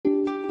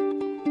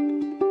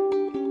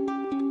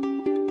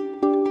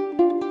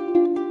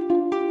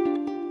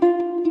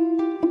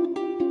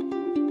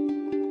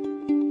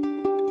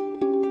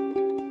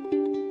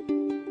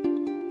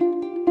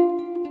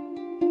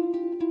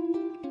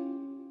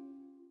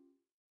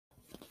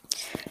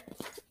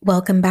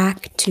Welcome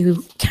back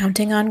to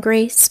Counting on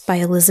Grace by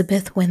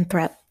Elizabeth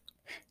Winthrop,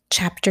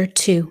 Chapter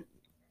 2,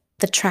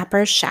 The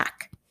Trapper's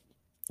Shack.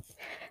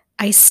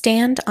 I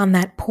stand on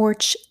that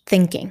porch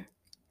thinking.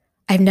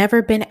 I've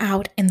never been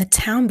out in the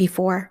town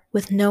before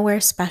with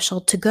nowhere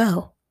special to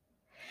go.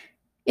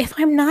 If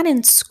I'm not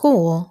in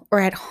school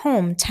or at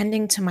home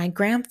tending to my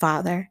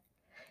grandfather,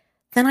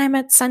 then I'm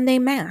at Sunday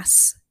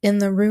Mass in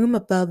the room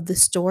above the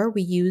store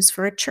we use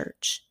for a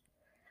church.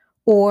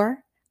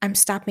 Or I'm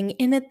stopping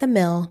in at the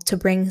mill to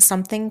bring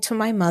something to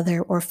my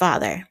mother or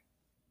father.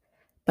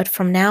 But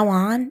from now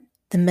on,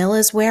 the mill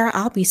is where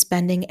I'll be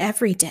spending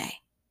every day.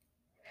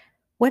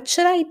 What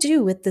should I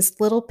do with this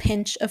little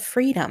pinch of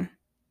freedom?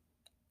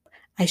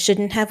 I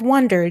shouldn't have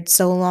wandered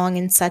so long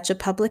in such a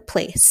public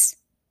place.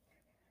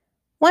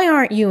 Why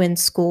aren't you in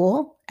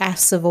school?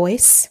 Asks a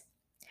voice.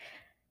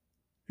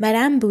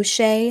 Madame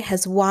Boucher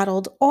has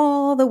waddled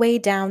all the way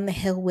down the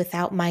hill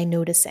without my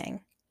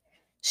noticing.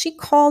 She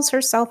calls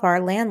herself our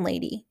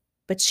landlady,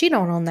 but she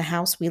don't own the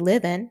house we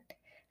live in.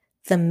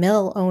 The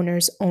mill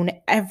owners own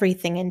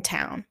everything in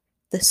town,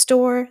 the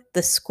store,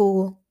 the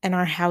school, and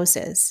our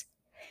houses.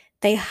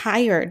 They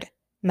hired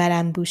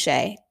Madame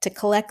Boucher to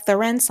collect the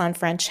rents on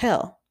French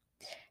Hill.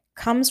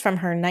 Comes from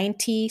her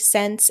 90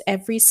 cents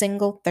every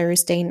single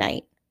Thursday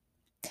night.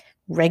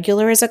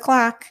 Regular as a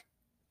clock,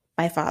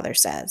 my father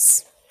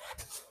says.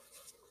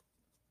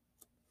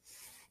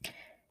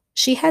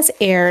 She has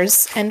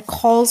airs and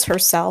calls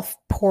herself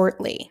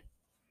portly.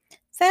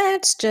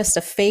 That's just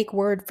a fake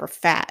word for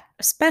fat,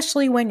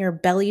 especially when your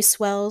belly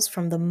swells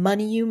from the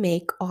money you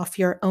make off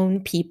your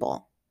own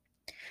people.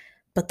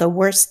 But the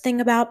worst thing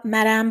about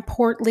Madame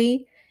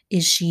Portly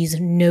is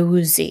she's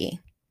nosy.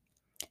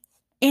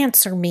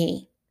 Answer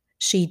me,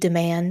 she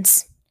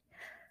demands.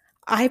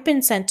 I've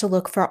been sent to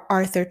look for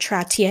Arthur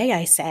Trottier,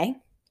 I say.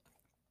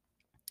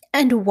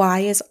 And why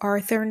is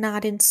Arthur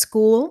not in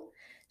school?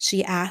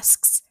 She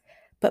asks,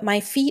 but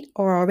my feet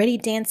are already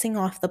dancing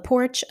off the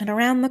porch and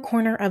around the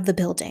corner of the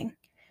building,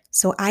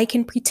 so I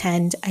can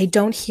pretend I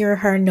don't hear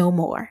her no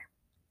more.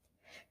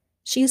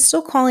 She is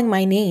still calling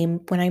my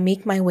name when I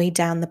make my way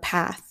down the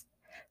path,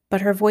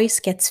 but her voice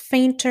gets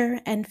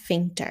fainter and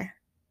fainter.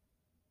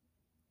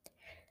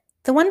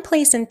 The one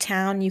place in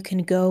town you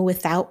can go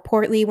without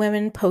portly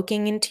women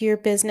poking into your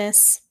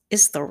business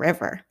is the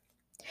river.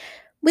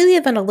 We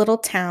live in a little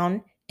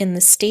town in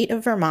the state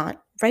of Vermont,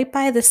 right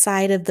by the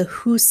side of the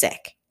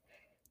Hoosic.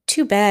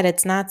 Too bad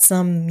it's not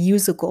some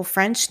musical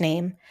French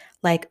name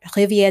like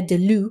Rivière du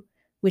Loup,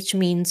 which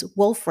means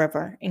Wolf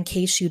River, in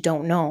case you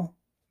don't know.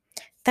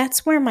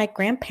 That's where my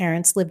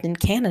grandparents lived in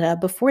Canada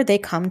before they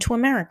come to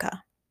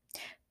America.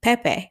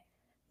 Pepe,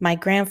 my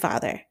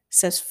grandfather,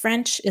 says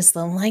French is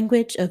the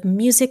language of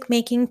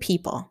music-making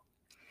people.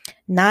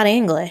 Not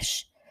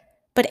English.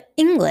 But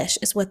English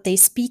is what they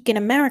speak in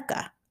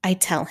America, I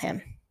tell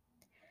him.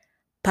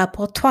 Pas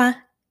pour toi,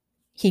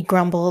 he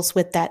grumbles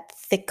with that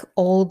thick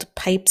old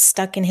pipe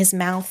stuck in his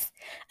mouth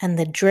and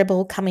the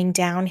dribble coming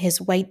down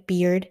his white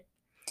beard.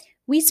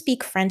 We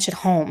speak French at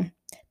home,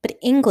 but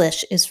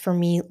English is for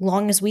me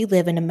long as we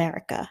live in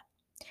America.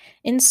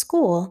 In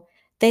school,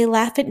 they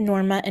laugh at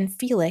Norma and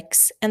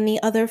Felix and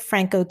the other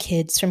Franco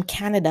kids from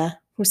Canada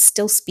who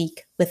still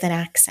speak with an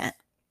accent.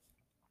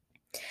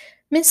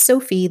 Miss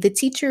Sophie, the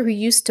teacher who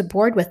used to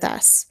board with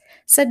us,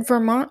 said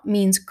Vermont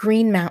means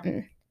green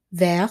mountain,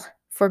 vert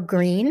for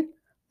green,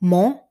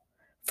 mont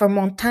for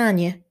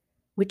montagne,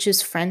 which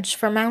is French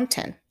for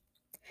mountain.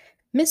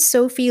 Miss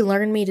Sophie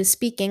learned me to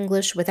speak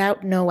English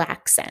without no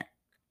accent.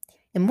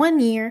 In 1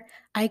 year,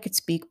 I could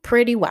speak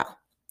pretty well.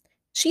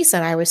 She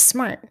said I was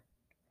smart.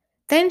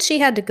 Then she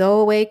had to go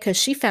away because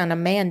she found a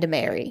man to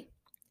marry.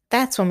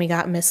 That's when we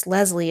got Miss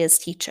Leslie as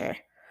teacher,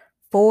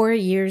 4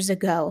 years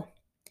ago.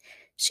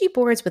 She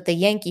boards with the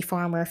Yankee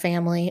farmer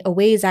family a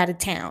ways out of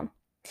town.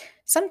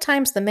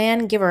 Sometimes the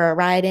man give her a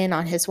ride in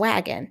on his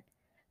wagon,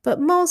 but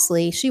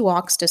mostly she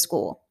walks to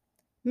school.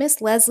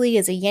 Miss Leslie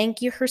is a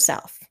Yankee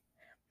herself.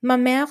 Ma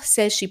mère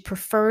says she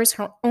prefers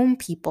her own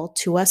people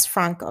to us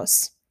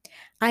Francos.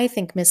 I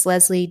think Miss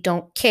Leslie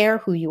don't care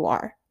who you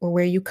are or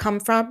where you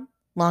come from,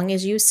 long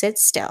as you sit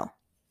still.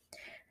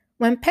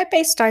 When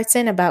Pepe starts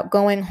in about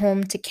going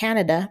home to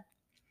Canada,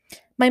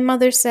 my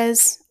mother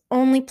says,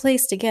 only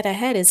place to get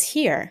ahead is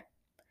here.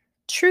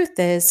 Truth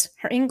is,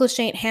 her English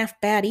ain't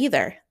half bad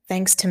either,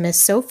 thanks to Miss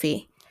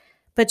Sophie,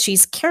 but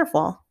she's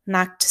careful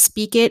not to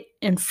speak it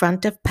in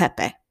front of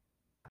Pepe.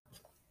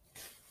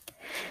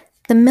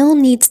 The mill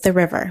needs the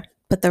river,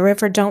 but the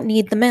river don't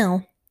need the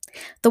mill.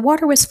 The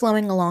water was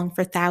flowing along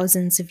for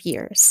thousands of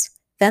years.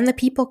 Then the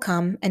people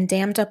come and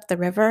dammed up the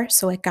river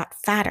so it got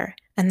fatter,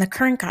 and the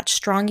current got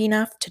strong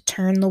enough to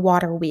turn the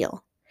water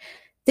wheel.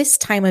 This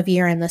time of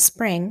year in the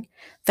spring,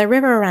 the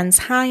river runs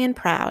high and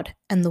proud,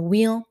 and the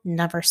wheel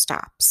never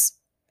stops.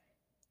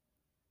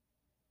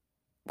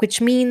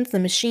 Which means the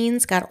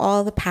machines got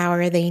all the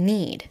power they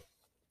need.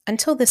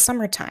 Until the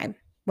summertime,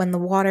 when the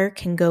water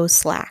can go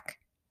slack.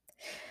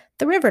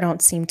 The river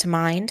don't seem to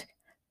mind.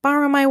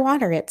 Borrow my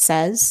water, it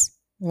says,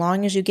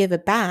 long as you give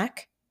it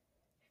back.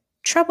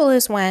 Trouble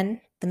is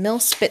when the mill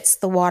spits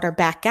the water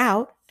back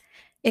out,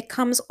 It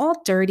comes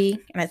all dirty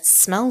and it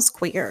smells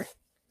queer.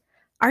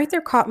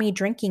 Arthur caught me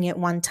drinking it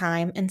one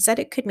time and said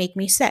it could make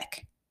me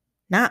sick.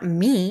 Not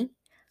me.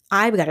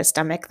 I've got a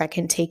stomach that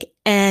can take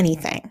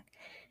anything.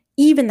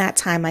 Even that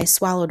time I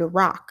swallowed a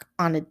rock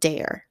on a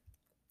dare.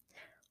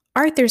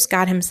 Arthur's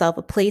got himself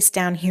a place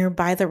down here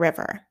by the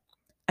river.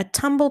 A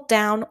tumbled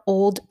down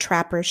old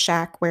trapper's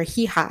shack where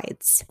he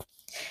hides.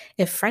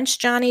 If French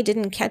Johnny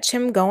didn't catch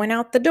him going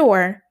out the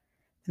door,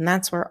 then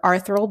that's where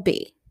Arthur'll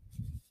be.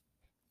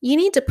 You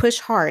need to push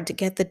hard to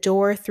get the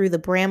door through the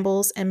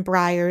brambles and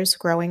briars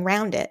growing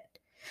round it.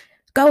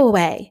 Go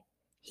away,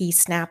 he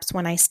snaps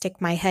when I stick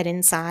my head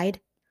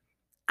inside.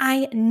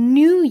 I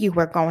knew you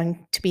were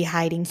going to be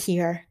hiding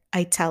here,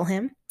 I tell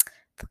him.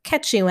 They'll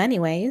catch you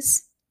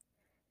anyways.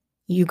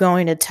 You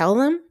going to tell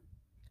them?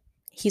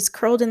 He's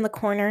curled in the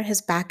corner,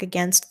 his back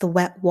against the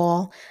wet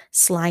wall,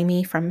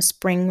 slimy from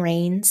spring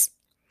rains.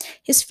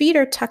 His feet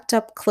are tucked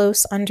up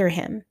close under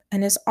him,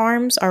 and his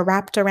arms are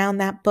wrapped around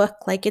that book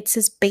like it's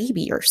his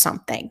baby or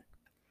something.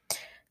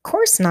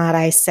 Course not,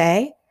 I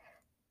say.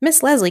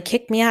 Miss Leslie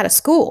kicked me out of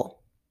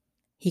school.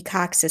 He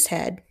cocks his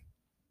head.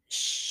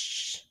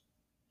 Shh,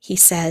 he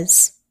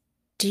says.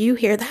 Do you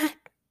hear that?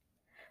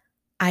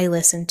 I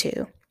listen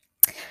too.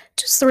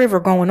 Just the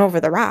river going over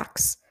the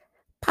rocks.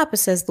 Papa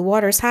says the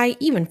water's high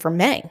even for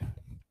May.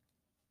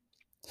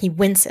 He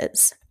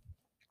winces.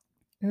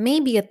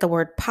 Maybe at the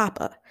word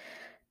Papa,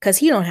 'cause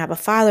he don't have a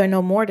father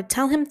no more to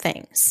tell him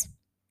things.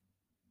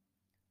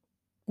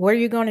 What are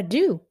you going to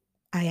do?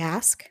 I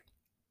ask.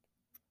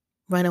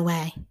 Run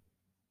away.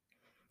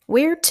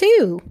 Where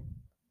to?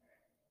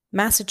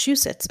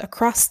 Massachusetts,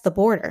 across the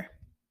border.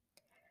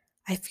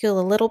 I feel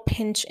a little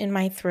pinch in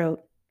my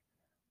throat.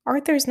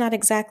 Arthur's not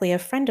exactly a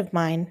friend of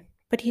mine,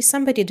 but he's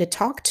somebody to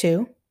talk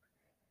to.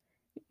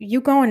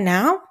 You going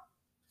now?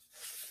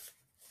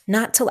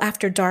 Not till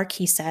after dark,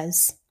 he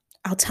says.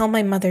 I'll tell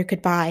my mother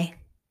goodbye.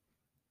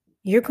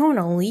 You're going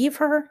to leave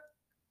her?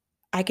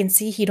 I can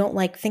see he don't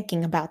like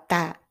thinking about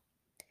that.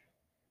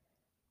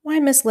 Why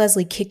Miss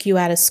Leslie kick you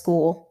out of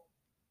school?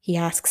 He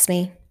asks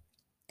me.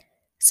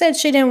 Said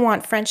she didn't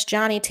want French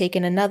Johnny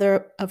taking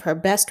another of her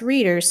best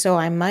readers, so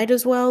I might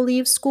as well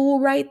leave school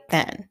right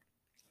then.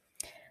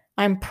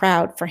 I'm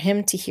proud for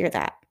him to hear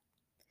that.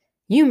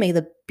 You may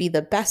be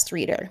the best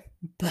reader,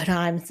 but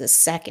I'm the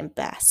second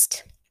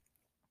best.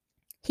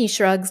 He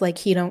shrugs like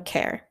he don't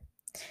care.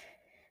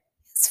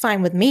 It's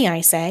fine with me,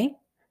 I say.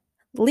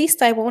 At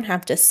least I won't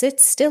have to sit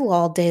still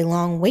all day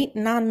long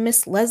waiting on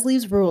Miss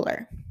Leslie's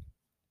ruler.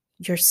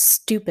 You're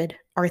stupid,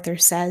 Arthur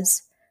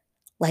says,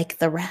 like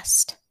the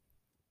rest.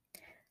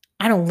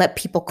 I don't let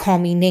people call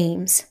me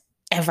names,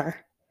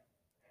 ever.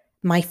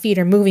 My feet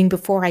are moving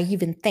before I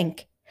even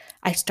think.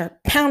 I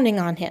start pounding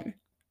on him,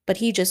 but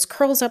he just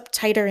curls up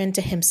tighter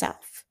into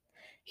himself.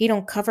 He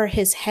don't cover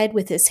his head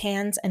with his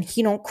hands and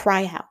he don't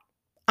cry out.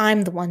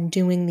 I'm the one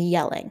doing the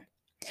yelling.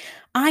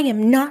 I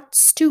am not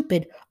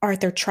stupid,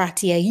 Arthur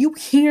Trottier. You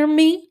hear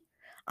me?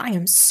 I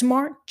am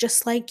smart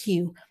just like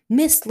you.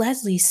 Miss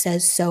Leslie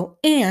says so,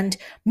 and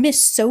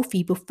Miss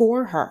Sophie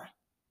before her.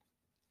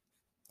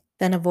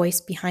 Then a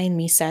voice behind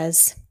me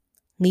says,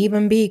 Leave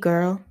him be,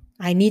 girl.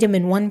 I need him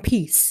in one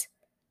piece.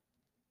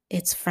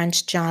 It's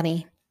French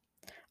Johnny.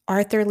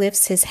 Arthur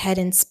lifts his head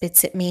and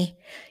spits at me.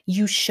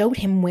 You showed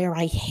him where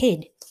I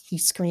hid, he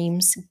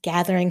screams,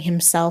 gathering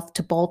himself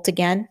to bolt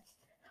again.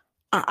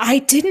 I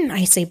didn't,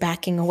 I say,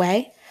 backing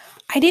away.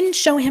 I didn't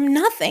show him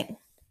nothing.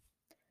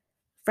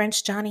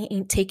 French Johnny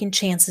ain't taking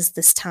chances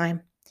this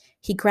time.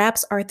 He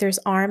grabs Arthur's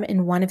arm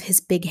in one of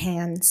his big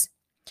hands.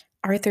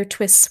 Arthur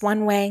twists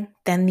one way,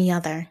 then the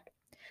other.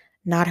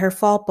 Not her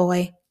fault,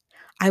 boy.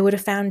 I would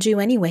have found you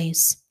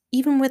anyways,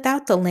 even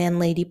without the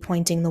landlady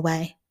pointing the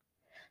way.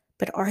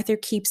 But Arthur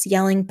keeps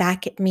yelling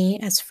back at me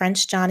as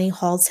French Johnny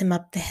hauls him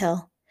up the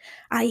hill.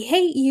 I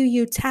hate you,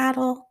 you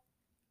tattle.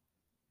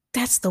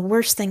 That's the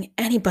worst thing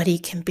anybody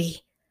can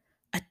be.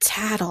 A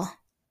tattle.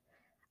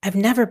 I've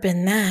never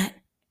been that.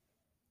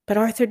 But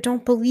Arthur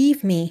don't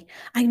believe me.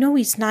 I know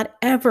he's not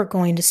ever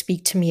going to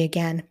speak to me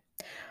again.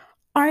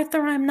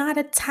 Arthur, I'm not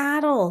a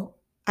tattle,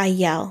 I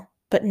yell,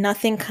 but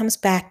nothing comes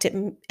back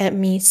at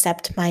me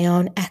except my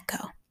own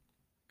echo.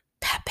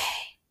 Pepe,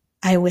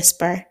 I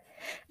whisper,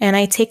 and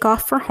I take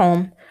off for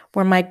home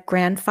where my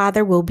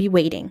grandfather will be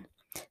waiting.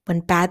 When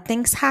bad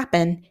things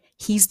happen,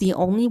 he's the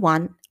only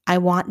one I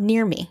want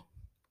near me.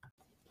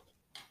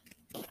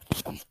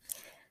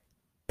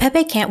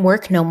 Pepe can't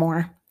work no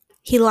more.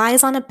 He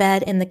lies on a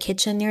bed in the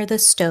kitchen near the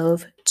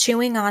stove,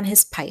 chewing on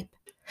his pipe.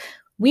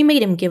 We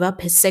made him give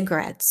up his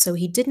cigarettes so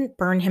he didn't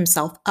burn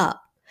himself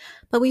up,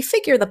 but we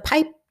figure the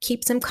pipe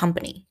keeps him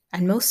company,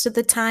 and most of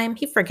the time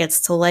he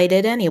forgets to light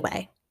it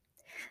anyway.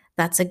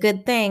 That's a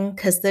good thing,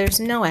 'cause there's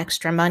no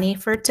extra money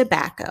for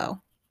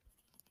tobacco.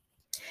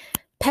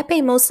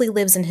 Pepe mostly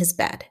lives in his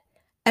bed.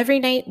 Every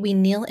night we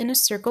kneel in a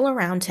circle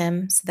around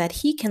him so that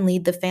he can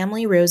lead the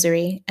family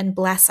rosary and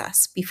bless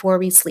us before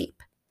we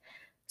sleep.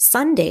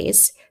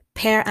 Sundays,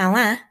 Père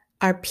Alain,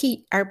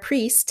 our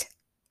priest,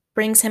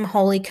 brings him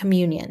Holy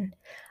Communion.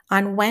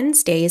 On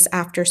Wednesdays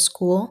after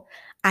school,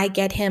 I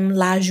get him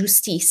La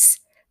Justice,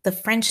 the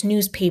French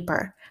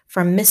newspaper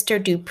from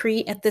Mr.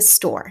 Dupree at the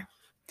store.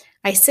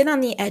 I sit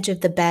on the edge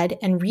of the bed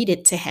and read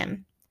it to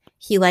him.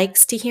 He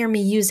likes to hear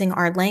me using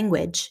our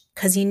language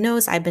because he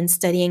knows I've been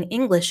studying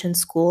English in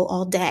school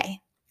all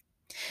day.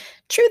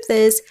 Truth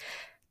is,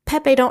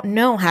 Pepe don't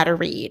know how to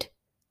read.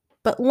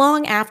 But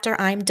long after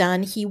I'm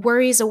done, he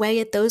worries away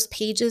at those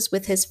pages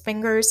with his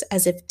fingers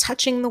as if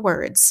touching the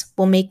words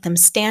will make them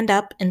stand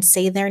up and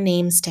say their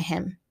names to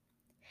him.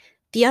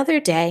 The other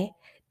day,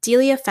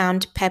 Delia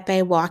found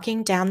Pepe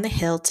walking down the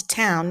hill to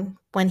town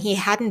when he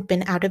hadn't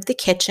been out of the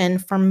kitchen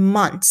for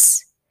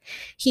months.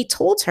 He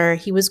told her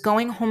he was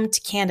going home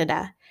to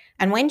Canada,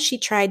 and when she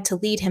tried to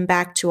lead him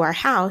back to our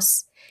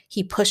house,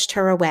 he pushed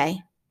her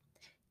away.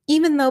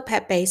 Even though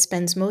Pepe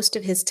spends most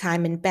of his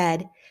time in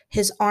bed,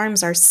 his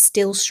arms are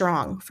still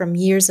strong from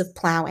years of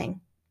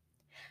plowing.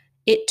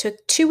 It took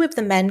 2 of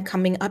the men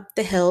coming up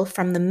the hill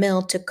from the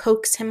mill to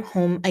coax him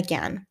home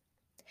again.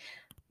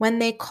 When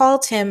they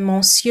called him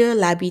Monsieur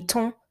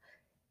l'Habitant,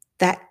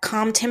 that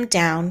calmed him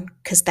down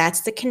because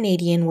that's the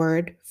Canadian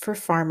word for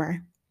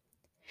farmer.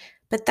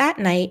 But that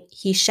night,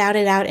 he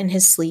shouted out in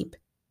his sleep,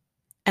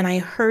 and I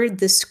heard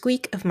the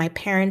squeak of my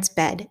parents'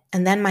 bed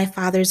and then my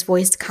father's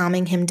voice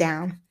calming him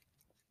down.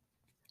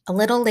 A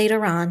little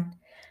later on,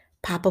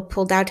 Papa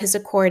pulled out his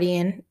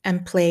accordion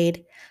and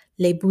played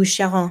Les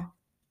Bûcherons,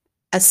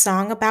 a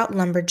song about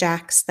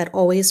lumberjacks that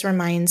always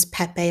reminds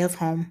Pepe of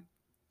home.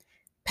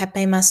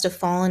 Pepe must have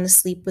fallen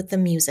asleep with the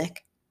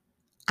music.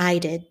 I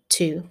did,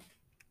 too.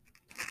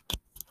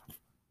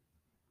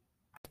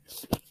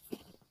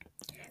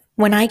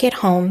 When I get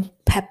home,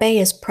 Pepe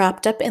is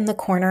propped up in the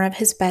corner of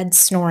his bed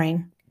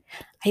snoring.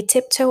 I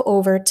tiptoe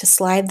over to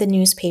slide the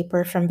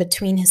newspaper from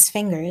between his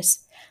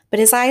fingers, but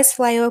his eyes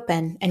fly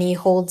open and he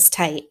holds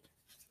tight.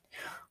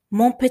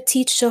 Mon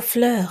petit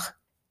chauffleur,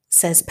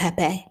 says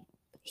Pepe.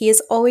 He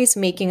is always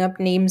making up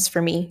names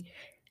for me.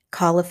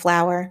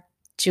 Cauliflower,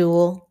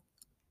 Jewel,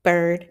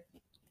 Bird.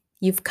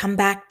 You've come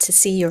back to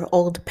see your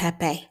old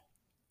Pepe.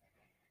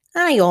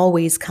 I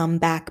always come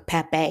back,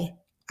 Pepe,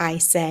 I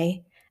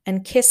say,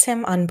 and kiss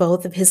him on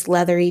both of his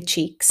leathery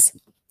cheeks.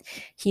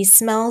 He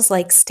smells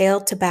like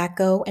stale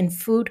tobacco and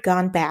food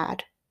gone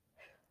bad.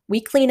 We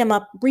clean him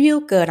up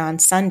real good on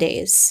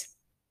Sundays,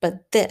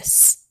 but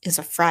this is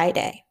a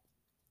Friday.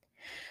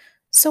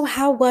 So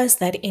how was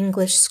that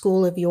English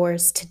school of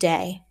yours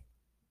today?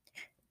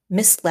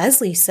 Miss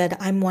Leslie said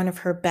I'm one of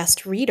her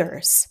best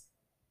readers.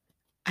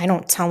 I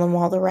don't tell him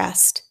all the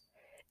rest.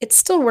 It's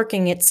still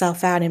working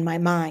itself out in my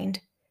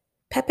mind.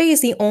 Pepe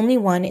is the only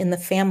one in the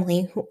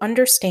family who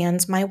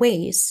understands my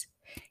ways.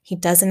 He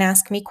doesn't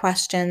ask me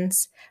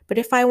questions, but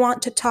if I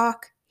want to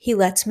talk, he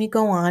lets me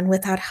go on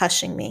without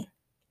hushing me.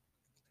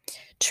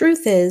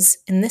 Truth is,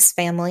 in this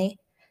family,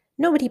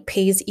 nobody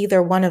pays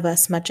either one of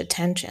us much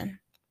attention.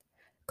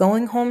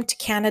 Going home to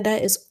Canada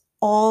is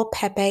all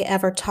Pepe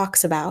ever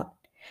talks about,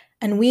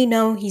 and we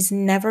know he's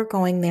never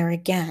going there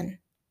again.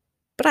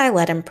 But I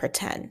let him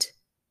pretend,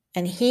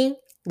 and he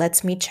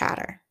lets me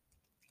chatter.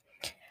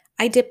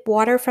 I dip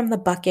water from the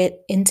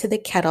bucket into the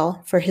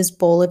kettle for his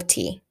bowl of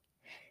tea.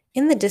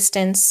 In the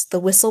distance, the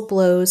whistle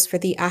blows for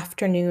the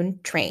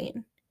afternoon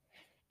train.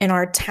 In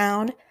our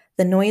town,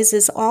 the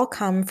noises all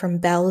come from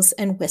bells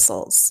and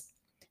whistles.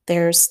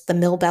 There's the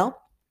mill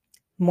bell,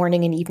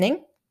 morning and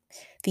evening,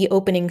 the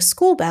opening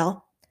school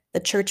bell, the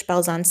church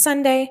bells on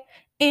Sunday,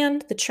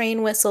 and the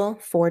train whistle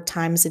 4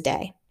 times a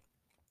day.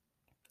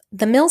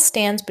 The mill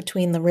stands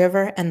between the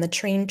river and the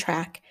train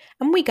track,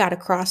 and we gotta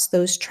cross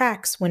those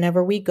tracks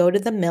whenever we go to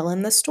the mill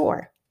and the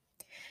store.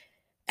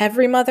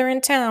 Every mother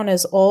in town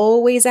is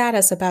always at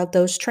us about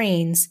those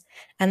trains,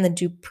 and the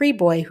Dupree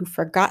boy who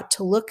forgot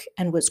to look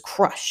and was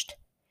crushed.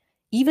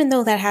 Even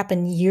though that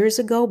happened years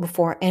ago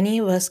before any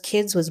of us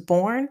kids was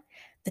born,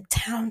 the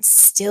town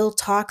still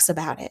talks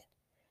about it.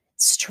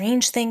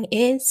 Strange thing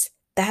is,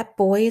 that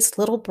boy's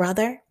little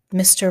brother,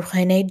 Mr.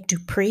 René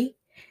Dupree,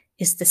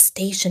 is the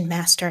station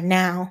master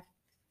now.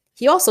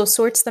 He also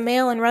sorts the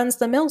mail and runs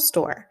the mill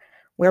store,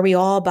 where we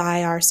all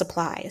buy our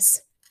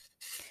supplies.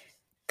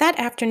 That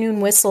afternoon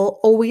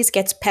whistle always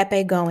gets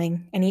Pepe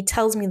going, and he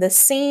tells me the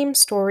same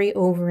story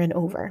over and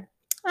over.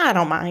 I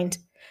don't mind.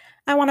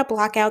 I want to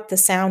block out the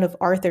sound of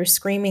Arthur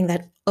screaming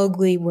that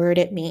ugly word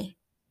at me.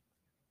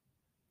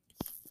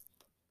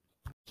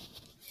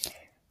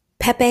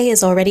 Pepe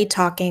is already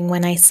talking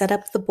when I set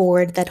up the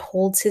board that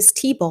holds his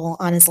tea bowl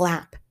on his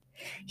lap.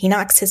 He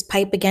knocks his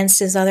pipe against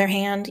his other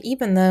hand,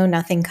 even though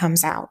nothing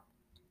comes out.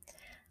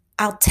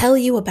 I'll tell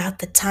you about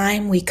the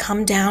time we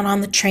come down on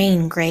the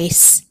train,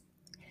 Grace.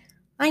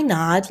 I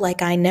nod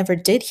like I never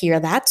did hear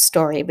that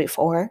story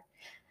before.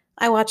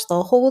 I watch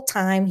the whole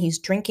time he's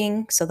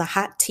drinking so the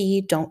hot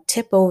tea don't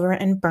tip over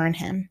and burn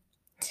him.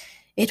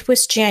 It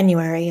was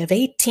January of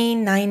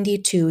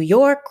 1892,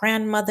 your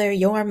grandmother,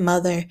 your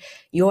mother,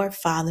 your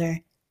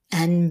father,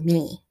 and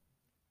me.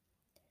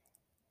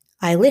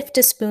 I lift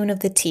a spoon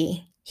of the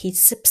tea. He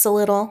sips a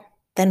little,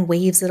 then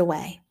waves it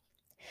away.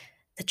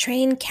 The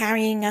train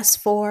carrying us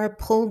 4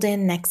 pulled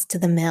in next to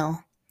the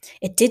mill.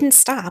 It didn't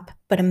stop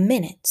but a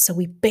minute, so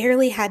we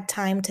barely had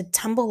time to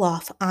tumble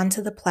off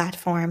onto the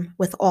platform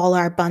with all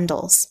our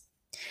bundles.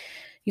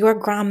 Your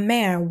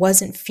grand-mère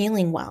wasn't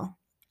feeling well.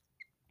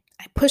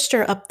 I pushed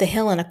her up the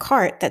hill in a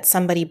cart that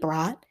somebody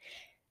brought,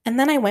 and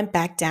then I went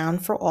back down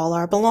for all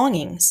our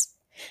belongings.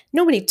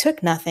 Nobody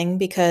took nothing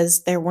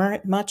because there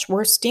weren't much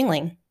worth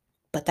stealing,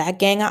 but that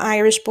gang of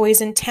Irish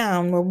boys in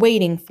town were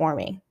waiting for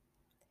me.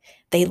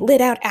 They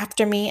lit out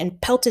after me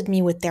and pelted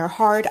me with their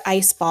hard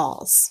ice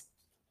balls.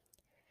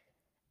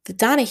 The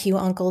Donahue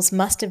uncles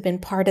must have been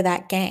part of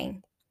that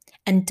gang,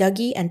 and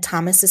Dougie and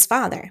Thomas's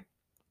father.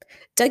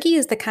 Dougie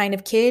is the kind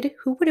of kid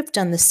who would have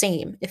done the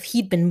same if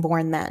he'd been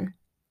born then.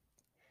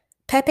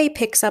 Pepe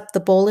picks up the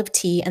bowl of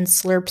tea and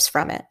slurps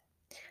from it.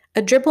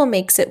 A dribble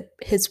makes it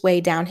his way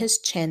down his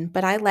chin,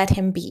 but I let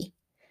him be.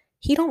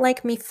 He don't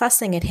like me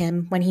fussing at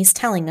him when he's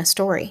telling a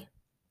story.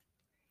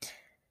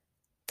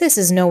 This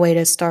is no way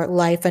to start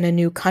life in a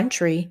new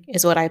country,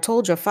 is what I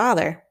told your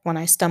father when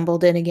I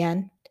stumbled in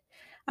again.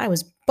 I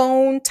was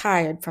bone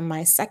tired from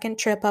my second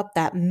trip up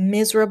that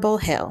miserable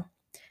hill,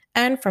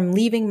 and from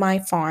leaving my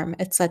farm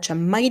at such a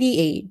mighty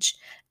age,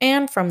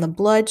 and from the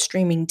blood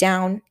streaming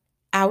down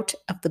out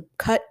of the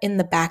cut in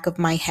the back of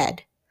my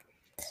head.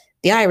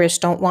 The Irish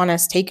don't want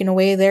us taking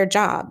away their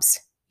jobs,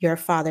 your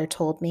father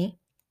told me.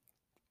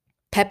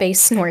 Pepe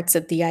snorts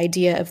at the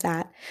idea of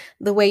that,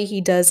 the way he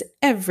does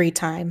every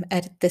time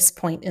at this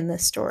point in the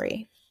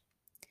story.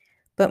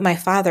 But my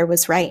father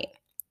was right.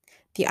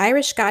 The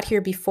Irish got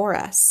here before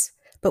us,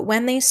 but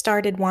when they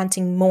started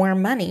wanting more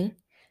money,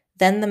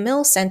 then the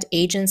mill sent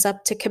agents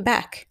up to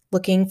Quebec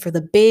looking for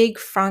the big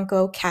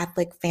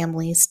Franco-Catholic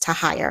families to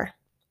hire.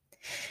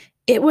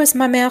 It was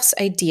ma mère's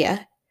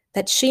idea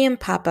that she and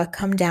Papa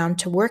come down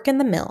to work in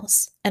the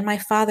mills, and my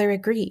father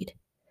agreed.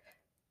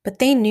 But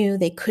they knew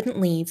they couldn't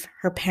leave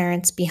her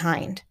parents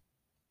behind.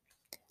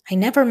 I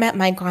never met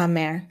my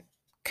grand-mère,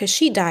 'cause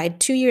she died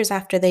 2 years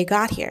after they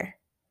got here.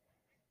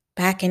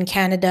 Back in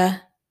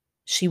Canada,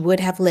 she would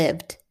have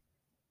lived.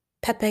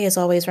 Pepe is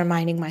always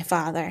reminding my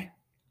father.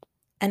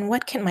 And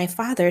what can my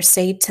father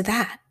say to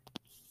that?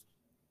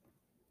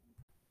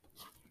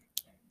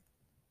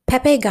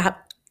 Pepe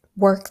got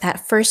work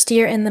that first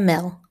year in the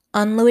mill,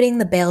 unloading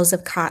the bales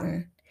of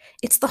cotton.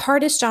 It's the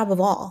hardest job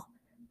of all,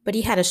 but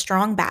he had a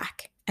strong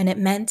back, and it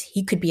meant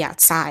he could be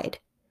outside.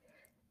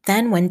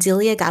 Then when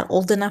Delia got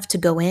old enough to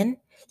go in,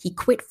 he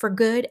quit for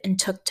good and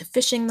took to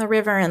fishing the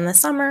river in the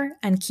summer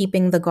and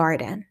keeping the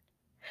garden.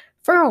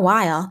 For a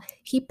while,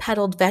 he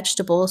peddled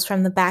vegetables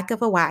from the back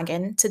of a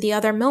wagon to the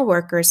other mill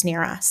workers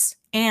near us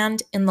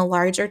and in the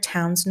larger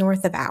towns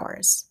north of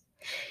ours.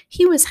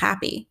 He was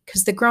happy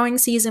because the growing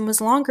season was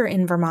longer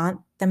in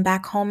Vermont than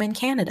back home in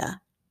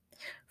Canada.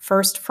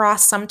 First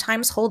frost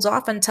sometimes holds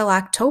off until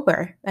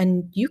October,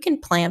 and you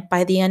can plant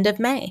by the end of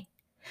May.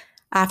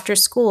 After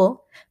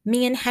school,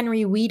 me and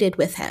Henry weeded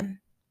with him.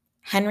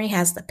 Henry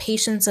has the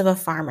patience of a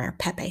farmer,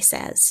 Pepe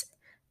says.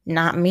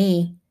 Not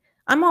me.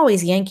 I'm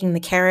always yanking the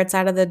carrots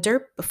out of the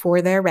dirt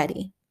before they're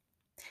ready.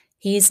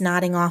 He's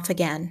nodding off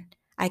again.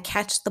 I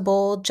catch the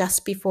bowl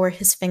just before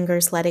his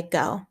fingers let it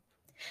go.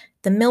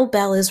 The mill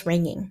bell is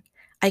ringing.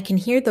 I can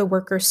hear the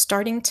workers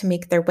starting to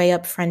make their way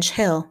up French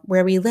Hill,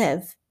 where we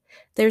live.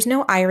 There's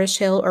no Irish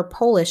Hill or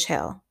Polish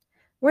Hill.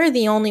 We're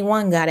the only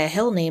one got a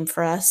hill named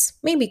for us,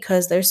 maybe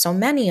because there's so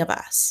many of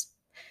us.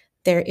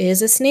 There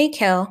is a Snake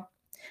Hill.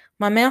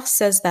 Ma mère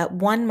says that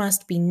one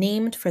must be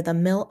named for the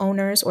mill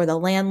owners or the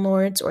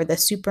landlords or the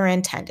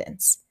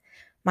superintendents.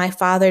 My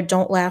father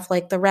don't laugh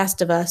like the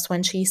rest of us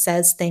when she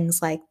says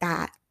things like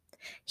that.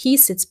 He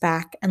sits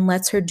back and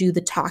lets her do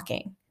the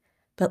talking.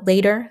 But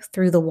later,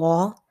 through the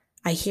wall,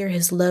 I hear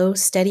his low,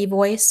 steady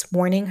voice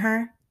warning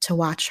her to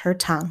watch her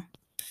tongue.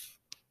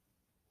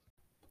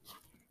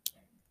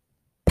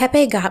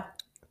 Pepe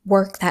got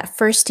work that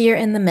first year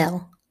in the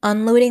mill,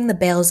 unloading the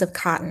bales of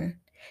cotton.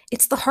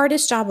 It's the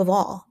hardest job of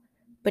all,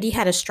 but he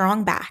had a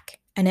strong back,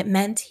 and it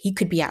meant he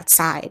could be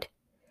outside.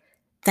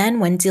 Then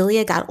when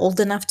Delia got old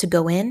enough to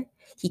go in,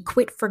 he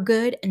quit for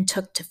good and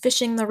took to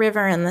fishing the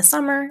river in the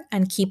summer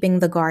and keeping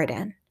the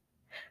garden.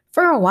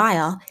 For a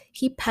while,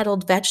 he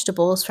peddled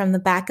vegetables from the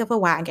back of a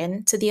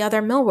wagon to the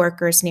other mill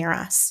workers near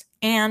us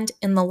and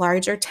in the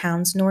larger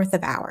towns north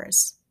of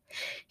ours.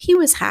 He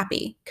was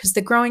happy because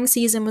the growing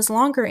season was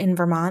longer in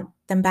Vermont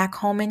than back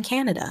home in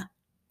Canada.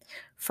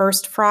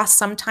 First frost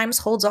sometimes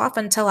holds off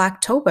until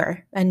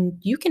October, and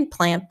you can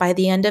plant by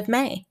the end of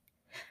May.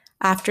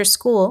 After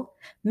school,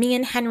 me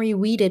and Henry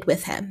weeded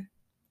with him.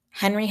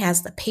 Henry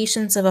has the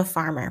patience of a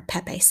farmer,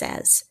 Pepe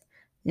says.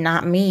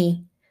 Not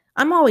me.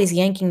 I'm always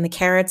yanking the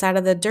carrots out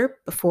of the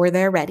dirt before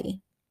they're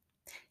ready.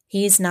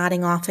 He's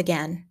nodding off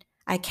again.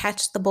 I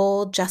catch the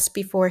bowl just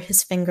before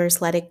his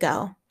fingers let it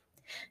go.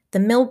 The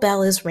mill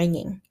bell is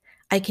ringing.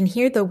 I can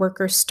hear the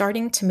workers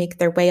starting to make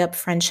their way up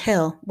French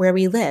Hill, where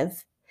we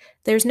live.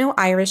 There's no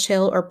Irish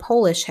Hill or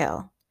Polish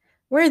Hill.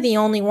 We're the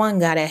only one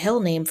got a hill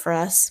named for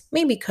us,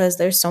 maybe because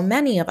there's so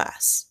many of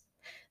us.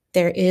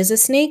 There is a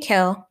Snake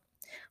Hill.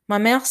 Ma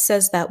mère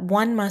says that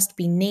one must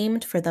be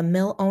named for the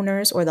mill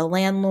owners or the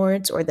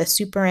landlords or the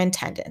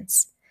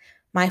superintendents.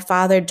 My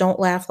father don't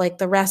laugh like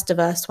the rest of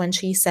us when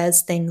she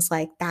says things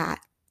like that.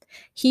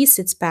 He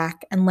sits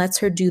back and lets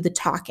her do the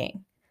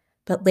talking.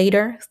 But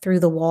later, through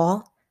the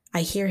wall,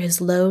 I hear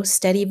his low,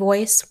 steady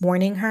voice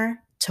warning her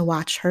to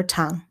watch her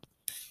tongue.